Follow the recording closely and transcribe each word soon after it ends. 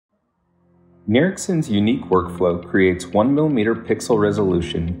Niricson's unique workflow creates 1 mm pixel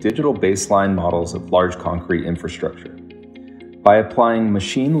resolution digital baseline models of large concrete infrastructure. By applying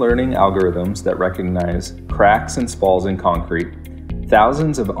machine learning algorithms that recognize cracks and spalls in concrete,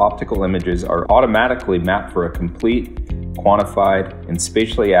 thousands of optical images are automatically mapped for a complete, quantified, and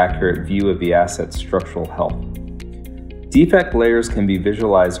spatially accurate view of the asset's structural health. Defect layers can be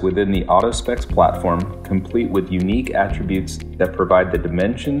visualized within the AUTOSPEX platform, complete with unique attributes that provide the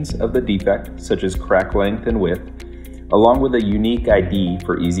dimensions of the defect, such as crack length and width, along with a unique ID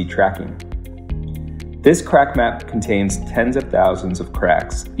for easy tracking. This crack map contains tens of thousands of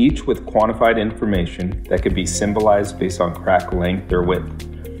cracks, each with quantified information that could be symbolized based on crack length or width.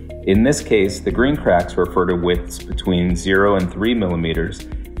 In this case, the green cracks refer to widths between 0 and 3 millimeters,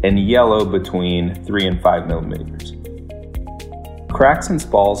 and yellow between 3 and 5 millimeters. Cracks and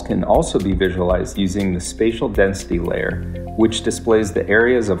spalls can also be visualized using the spatial density layer, which displays the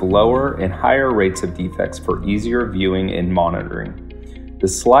areas of lower and higher rates of defects for easier viewing and monitoring. The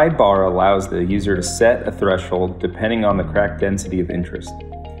slide bar allows the user to set a threshold depending on the crack density of interest.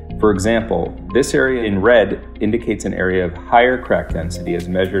 For example, this area in red indicates an area of higher crack density as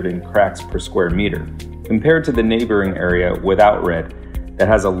measured in cracks per square meter, compared to the neighboring area without red that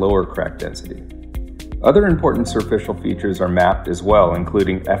has a lower crack density. Other important superficial features are mapped as well,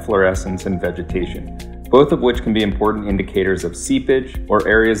 including efflorescence and vegetation, both of which can be important indicators of seepage or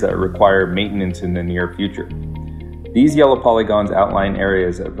areas that require maintenance in the near future. These yellow polygons outline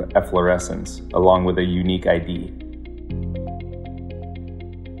areas of efflorescence, along with a unique ID.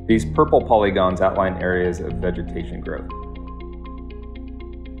 These purple polygons outline areas of vegetation growth.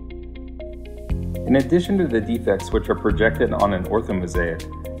 In addition to the defects which are projected on an orthomosaic,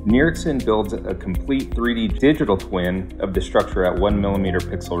 Niricson builds a complete 3D digital twin of the structure at 1 mm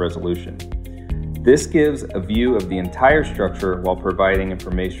pixel resolution. This gives a view of the entire structure while providing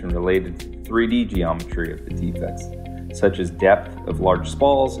information related to 3D geometry of the defects, such as depth of large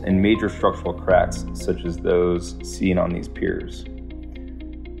spalls and major structural cracks, such as those seen on these piers.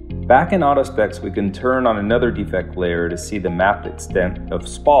 Back in AUTOSPEX, we can turn on another defect layer to see the mapped extent of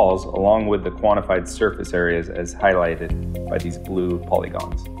spalls along with the quantified surface areas as highlighted by these blue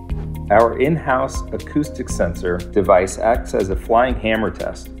polygons. Our in-house acoustic sensor device acts as a flying hammer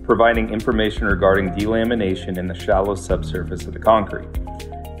test, providing information regarding delamination in the shallow subsurface of the concrete.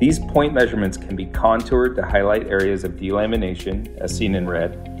 These point measurements can be contoured to highlight areas of delamination, as seen in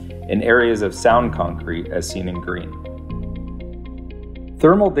red, and areas of sound concrete, as seen in green.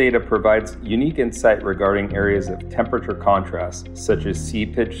 Thermal data provides unique insight regarding areas of temperature contrast, such as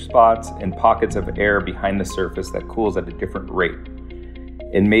seepage spots and pockets of air behind the surface that cools at a different rate,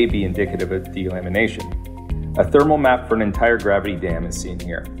 and may be indicative of delamination. A thermal map for an entire gravity dam is seen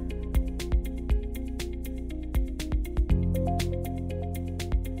here.